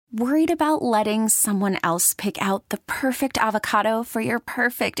Worried about letting someone else pick out the perfect avocado for your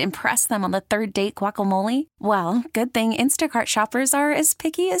perfect impress them on the third date guacamole? Well, good thing Instacart shoppers are as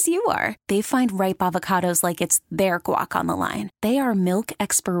picky as you are. They find ripe avocados like it's their guac on the line. They are milk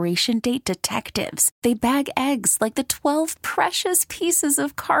expiration date detectives. They bag eggs like the 12 precious pieces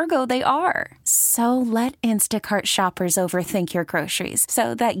of cargo they are. So let Instacart shoppers overthink your groceries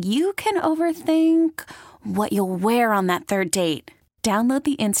so that you can overthink what you'll wear on that third date. Download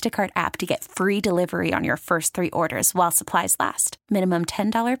the Instacart app to get free delivery on your first 3 orders while supplies last. Minimum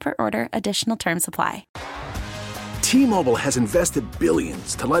 $10 per order. Additional terms apply. T-Mobile has invested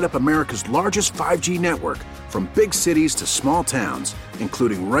billions to light up America's largest 5G network, from big cities to small towns,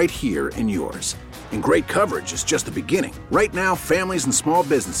 including right here in yours. And great coverage is just the beginning. Right now, families and small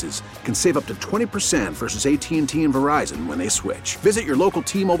businesses can save up to 20% versus AT&T and Verizon when they switch. Visit your local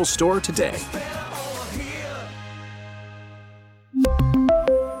T-Mobile store today.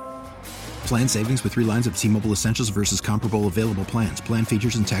 Plan savings with 3 lines of T-Mobile Essentials versus comparable available plans. Plan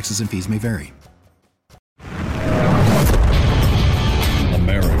features and taxes and fees may vary.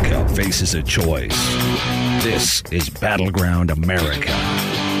 America faces a choice. This is Battleground America.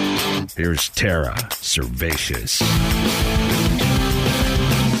 Here's Tara Servatius.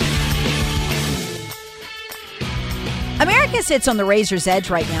 America sits on the razor's edge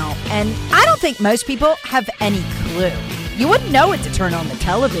right now, and I don't think most people have any clue. You wouldn't know it to turn on the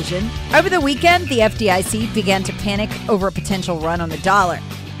television. Over the weekend, the FDIC began to panic over a potential run on the dollar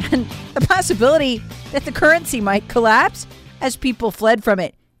and the possibility that the currency might collapse as people fled from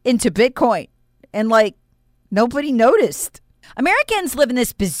it into Bitcoin. And nobody noticed. Americans live in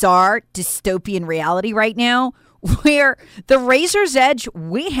this bizarre dystopian reality right now where the razor's edge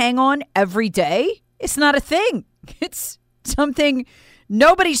we hang on every day is not a thing. It's something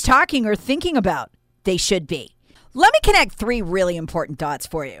nobody's talking or thinking about. They should be. Let me connect 3 really important dots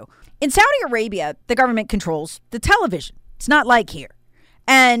for you. In Saudi Arabia, the government controls the television. It's not like here.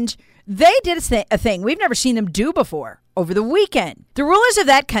 And they did a thing we've never seen them do before over the weekend. The rulers of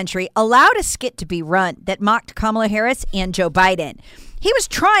that country allowed a skit to be run that mocked Kamala Harris and Joe Biden. He was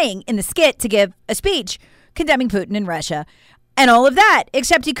trying in the skit to give a speech condemning Putin and Russia and all of that,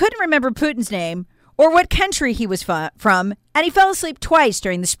 except he couldn't remember Putin's name or what country he was from, and he fell asleep twice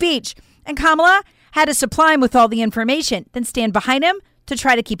during the speech. And Kamala had to supply him with all the information, then stand behind him to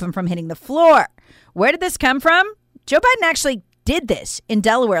try to keep him from hitting the floor. Where did this come from? Joe Biden actually did this in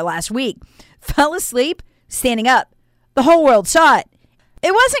Delaware last week. Fell asleep, standing up. The whole world saw it.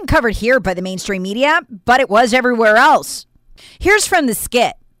 It wasn't covered here by the mainstream media, but it was everywhere else. Here's from the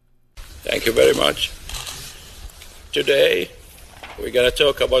skit. Thank you very much. Today, we're going to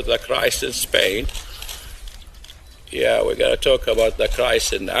talk about the crisis in Spain. Yeah, we're going to talk about the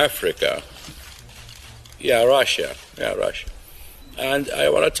crisis in Africa. Russia. And I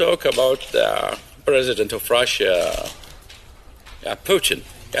want to talk about the president of Russia, Putin.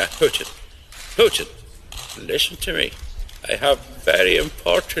 Putin, listen to me. I have very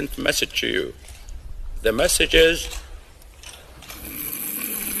important message to you. The message is,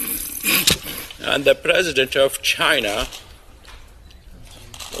 and the president of China,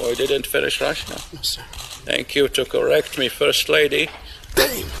 I didn't finish Russia. No, sir. Thank you to correct me, First Lady.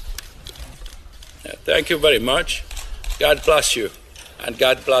 Damn. Thank you very much. God bless you. And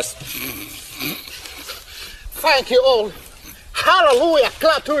God bless. Thank you all. Hallelujah.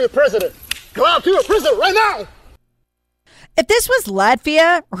 Clap to your president. Clap to your president right now. If this was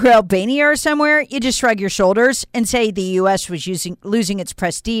Latvia or Albania or somewhere, you just shrug your shoulders and say the U.S. was losing its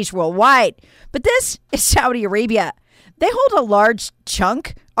prestige worldwide. But this is Saudi Arabia. They hold a large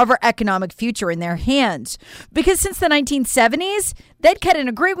chunk of our economic future in their hands because since the 1970s, they'd cut an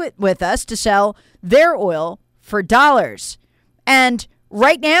agreement with us to sell their oil for dollars. And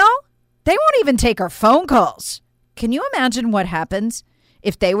right now, they won't even take our phone calls. Can you imagine what happens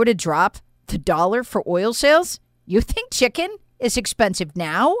if they were to drop the dollar for oil sales? You think chicken is expensive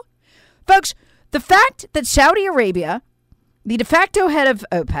now? Folks, the fact that Saudi Arabia, the de facto head of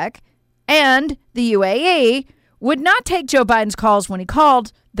OPEC, and the UAE would not take Joe Biden's calls when he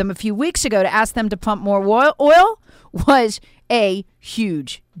called them a few weeks ago to ask them to pump more oil was a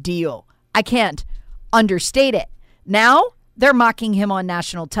huge deal. I can't understate it. Now they're mocking him on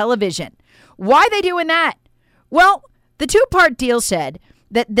national television. Why are they doing that? Well, the 2-part deal said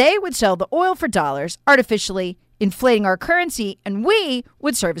that they would sell the oil for dollars, artificially inflating our currency, and we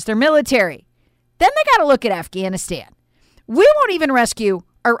would service their military. Then they got to look at Afghanistan. We won't even rescue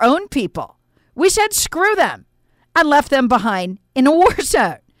our own people. We said screw them and left them behind in a war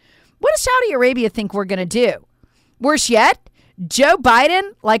zone. What does Saudi Arabia think we're going to do? Worse yet, Joe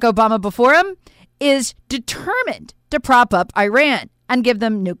Biden, like Obama before him, is determined to prop up Iran. and give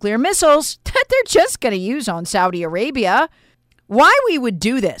them nuclear missiles that they're just going to use on Saudi Arabia. Why we would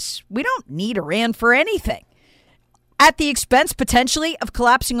do this? We don't need Iran for anything. At the expense, potentially, of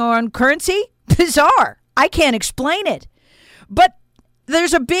collapsing our own currency? Bizarre. I can't explain it. But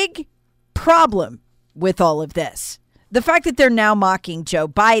there's a big problem with all of this. The fact that they're now mocking Joe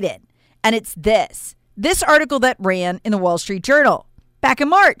Biden. And it's this article that ran in the Wall Street Journal back in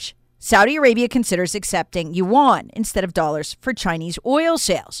March. Saudi Arabia considers accepting yuan instead of dollars for Chinese oil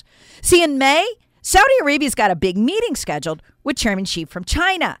sales. See, in May, Saudi Arabia's got a big meeting scheduled with Chairman Xi from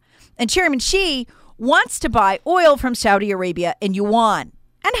China. And Chairman Xi wants to buy oil from Saudi Arabia in yuan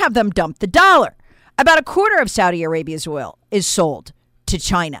and have them dump the dollar. About a quarter of Saudi Arabia's oil is sold to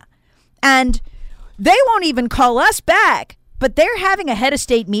China. And they won't even call us back, but they're having a head of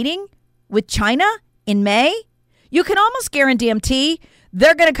state meeting with China in May. You can almost guarantee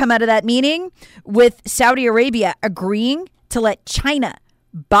they're going to come out of that meeting with Saudi Arabia agreeing to let China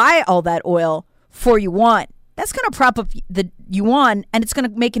buy all that oil for yuan. That's going to prop up the yuan, and it's going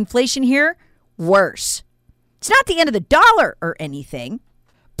to make inflation here worse. It's not the end of the dollar or anything,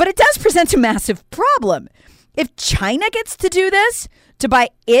 but it does present a massive problem. If China gets to do this, to buy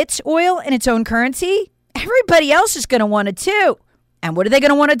its oil in its own currency, everybody else is going to want it too. And what are they going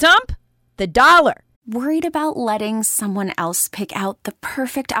to want to dump? The dollar. Worried about letting someone else pick out the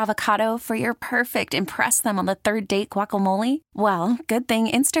perfect avocado for your perfect impress them on the third date guacamole? Well, good thing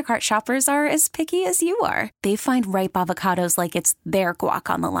Instacart shoppers are as picky as you are. They find ripe avocados like it's their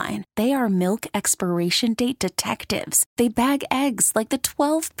guac on the line. They are milk expiration date detectives. They bag eggs like the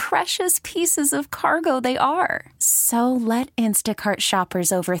 12 precious pieces of cargo they are. So let Instacart shoppers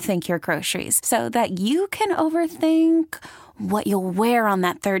overthink your groceries so that you can overthink what you'll wear on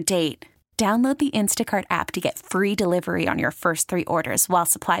that third date. Download the Instacart app to get free delivery on your first 3 orders while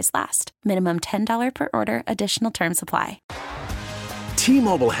supplies last. Minimum $10 per order. Additional terms apply.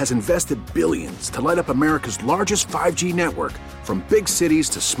 T-Mobile has invested billions to light up America's largest 5G network, from big cities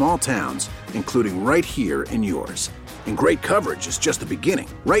to small towns, including right here in yours. And great coverage is just the beginning.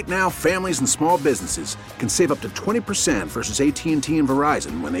 Right now, families and small businesses can save up to 20% versus AT&T and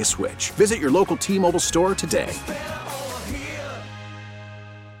Verizon when they switch. Visit your local T-Mobile store today.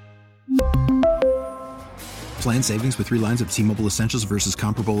 Plan savings with 3 lines of T-Mobile Essentials versus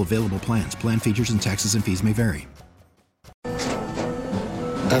comparable available plans. Plan features and taxes and fees may vary.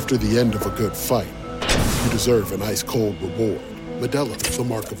 After the end of a good fight, you deserve an ice-cold reward. Modelo is the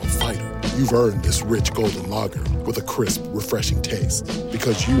mark of a fighter. You've earned this rich golden lager with a crisp, refreshing taste.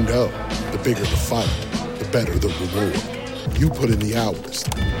 Because you know, the bigger the fight, the better the reward. You put in the hours,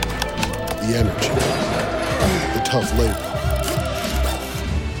 the energy, the tough labor.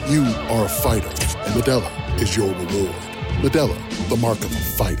 You are a fighter, and Modelo is your reward. Modelo, the mark of a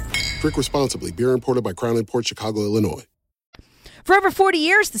fighter. Drink responsibly. Beer imported by Crown Imports, Chicago, Illinois. For over 40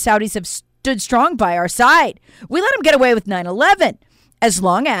 years, the Saudis have stood strong by our side. We let them get away with 9/11. As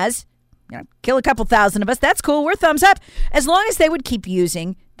long as, kill a couple thousand of us, that's cool, we're thumbs up. As long as they would keep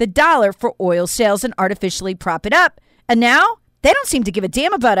using the dollar for oil sales and artificially prop it up. And now, they don't seem to give a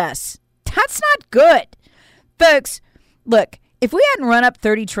damn about us. That's not good. Folks, look, if we hadn't run up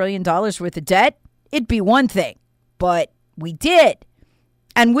 $30 trillion worth of debt, it'd be one thing. But we did.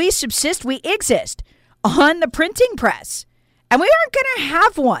 And we subsist, we exist on the printing press. And we aren't going to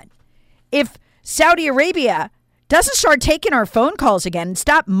have one if Saudi Arabia doesn't start taking our phone calls again and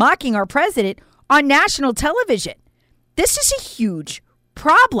stop mocking our president on national television. This is a huge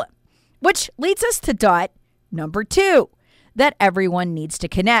problem, which leads us to dot number 2, that everyone needs to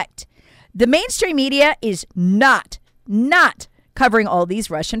connect. The mainstream media is not covering all these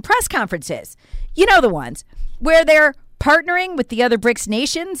Russian press conferences. You know, the ones where they're partnering with the other BRICS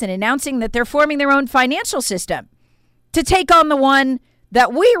nations and announcing that they're forming their own financial system to take on the one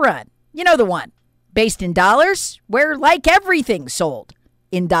that we run. You know, the one based in dollars, where like everything's sold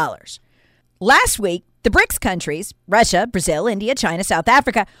in dollars. Last week, the BRICS countries, Russia, Brazil, India, China, South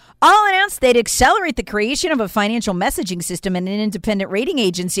Africa, all announced they'd accelerate the creation of a financial messaging system and an independent rating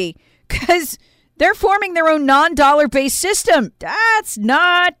agency because they're forming their own non-dollar based system. That's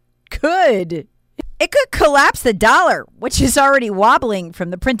not good. It could collapse the dollar, which is already wobbling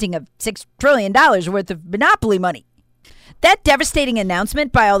from the printing of $6 trillion worth of monopoly money. That devastating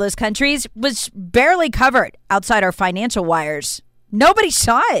announcement by all those countries was barely covered outside our financial wires. Nobody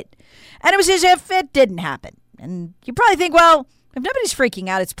saw it. And it was as if it didn't happen. And you probably think, well, if nobody's freaking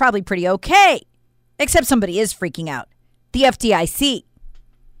out, it's probably pretty okay. Except somebody is freaking out. The FDIC.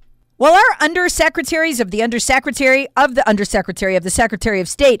 While our undersecretaries of the undersecretary of the undersecretary of the Secretary of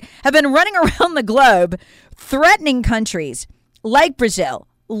State have been running around the globe threatening countries like Brazil,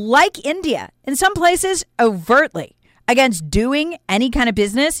 like India, in some places overtly, against doing any kind of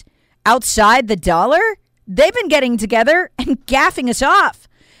business outside the dollar, they've been getting together and gaffing us off.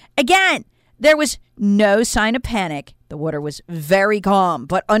 Again, there was no sign of panic. The water was very calm,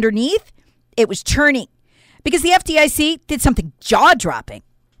 but underneath, it was churning because the FDIC did something jaw-dropping.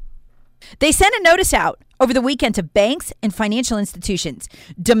 They sent a notice out over the weekend to banks and financial institutions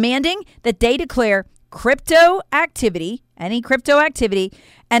demanding that they declare crypto activity, any crypto activity,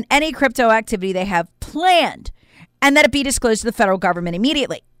 and any crypto activity they have planned, and that it be disclosed to the federal government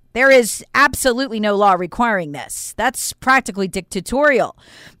immediately. There is absolutely no law requiring this. That's practically dictatorial.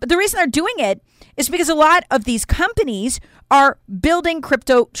 But the reason they're doing it is because a lot of these companies are building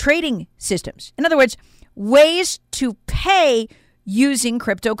crypto trading systems. In other words, ways to pay using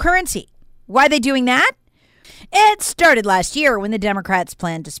cryptocurrency. Why are they doing that? It started last year when the Democrats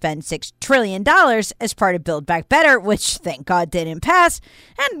planned to spend $6 trillion as part of Build Back Better, which, thank God, didn't pass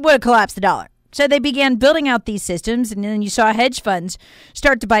and would have collapsed the dollar. So they began building out these systems, and then you saw hedge funds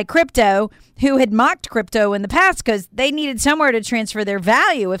start to buy crypto who had mocked crypto in the past because they needed somewhere to transfer their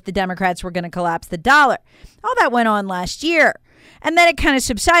value if the Democrats were going to collapse the dollar. All that went on last year. And then it kind of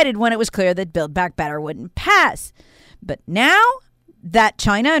subsided when it was clear that Build Back Better wouldn't pass. But now that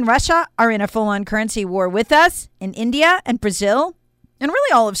China and Russia are in a full-on currency war with us, and India and Brazil, and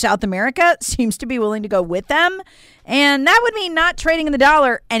really all of South America seems to be willing to go with them, and that would mean not trading in the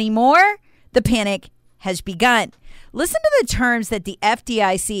dollar anymore. The panic has begun. Listen to the terms that the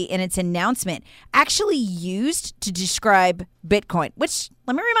FDIC in its announcement actually used to describe Bitcoin, which,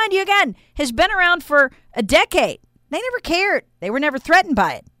 let me remind you again, has been around for a decade. They never cared. They were never threatened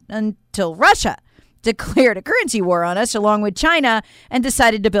by it until Russia declared a currency war on us along with China and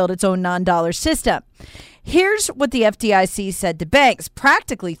decided to build its own non-dollar system. Here's what the FDIC said to banks,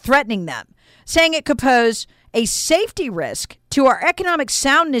 practically threatening them, saying it could pose a safety risk to our economic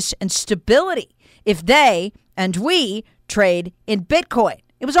soundness and stability if they and we trade in Bitcoin.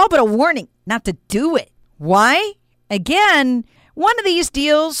 It was all but a warning not to do it. Why? Again, one of these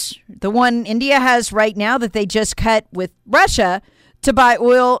deals, the one India has right now that they just cut with Russia to buy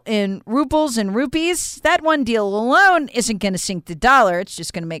oil in rubles and rupees, that one deal alone isn't going to sink the dollar. It's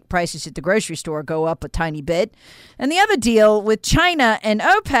just going to make prices at the grocery store go up a tiny bit. And the other deal with China and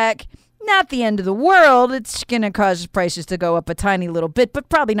OPEC, not the end of the world. It's going to cause prices to go up a tiny little bit, but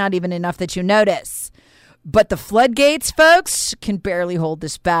probably not even enough that you notice. But the floodgates, folks, can barely hold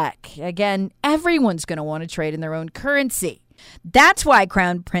this back. Again, everyone's going to want to trade in their own currency. That's why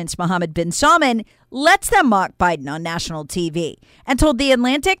Crown Prince Mohammed bin Salman lets them mock Biden on national TV and told The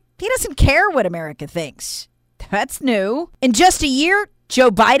Atlantic he doesn't care what America thinks. That's new. In just a year,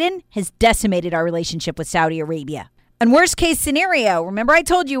 Joe Biden has decimated our relationship with Saudi Arabia. And worst case scenario, remember I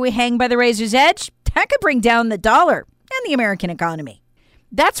told you we hang by the razor's edge? That could bring down the dollar and the American economy.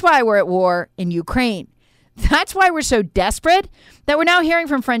 That's why we're at war in Ukraine. That's why we're so desperate that we're now hearing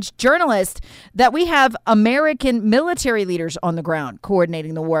from French journalists that we have American military leaders on the ground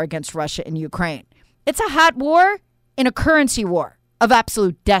coordinating the war against Russia and Ukraine. It's a hot war in a currency war of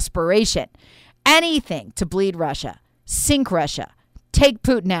absolute desperation. Anything to bleed Russia, sink Russia, take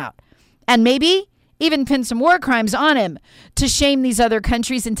Putin out, and maybe even pin some war crimes on him to shame these other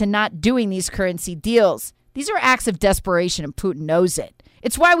countries into not doing these currency deals. These are acts of desperation, and Putin knows it.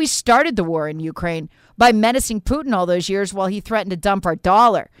 It's why we started the war in Ukraine, by menacing Putin all those years while he threatened to dump our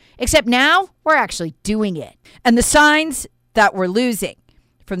dollar. Except now, we're actually doing it. And the signs that we're losing,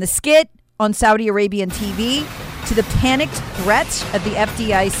 from the skit on Saudi Arabian TV to the panicked threats of the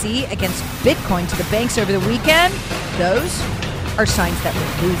FDIC against Bitcoin to the banks over the weekend, those are signs that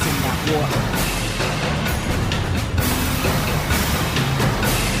we're losing that war.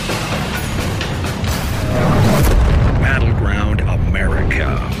 Battleground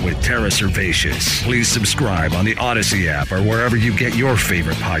America with Tara Servatius. Please subscribe on the Odyssey app or wherever you get your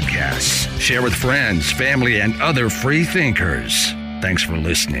favorite podcasts. Share with friends, family, and other free thinkers. Thanks for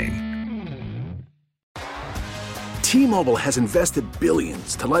listening. T-Mobile has invested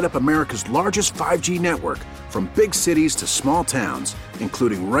billions to light up America's largest 5G network, from big cities to small towns,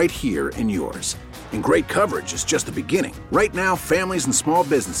 including right here in yours. And great coverage is just the beginning. Right now, families and small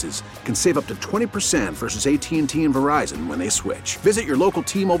businesses can save up to 20% versus AT&T and Verizon when they switch. Visit your local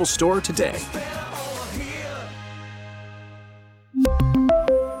T-Mobile store today.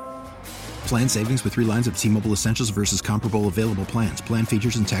 Plan savings with 3 lines of T-Mobile Essentials versus comparable available plans. Plan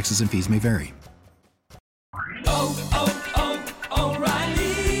features and taxes and fees may vary.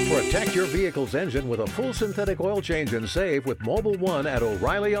 O'Reilly. Protect your vehicle's engine with a full synthetic oil change and save with Mobil 1 at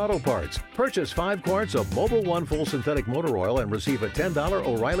O'Reilly Auto Parts. Purchase 5 quarts of Mobil 1 full synthetic motor oil and receive a $10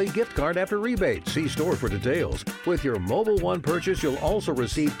 O'Reilly gift card after rebate. See store for details. With your Mobil 1 purchase, you'll also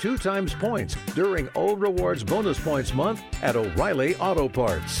receive 2 times points during O Rewards Bonus Points Month at O'Reilly Auto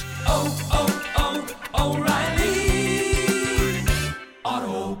Parts. O'Reilly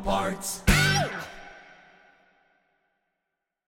Auto Parts.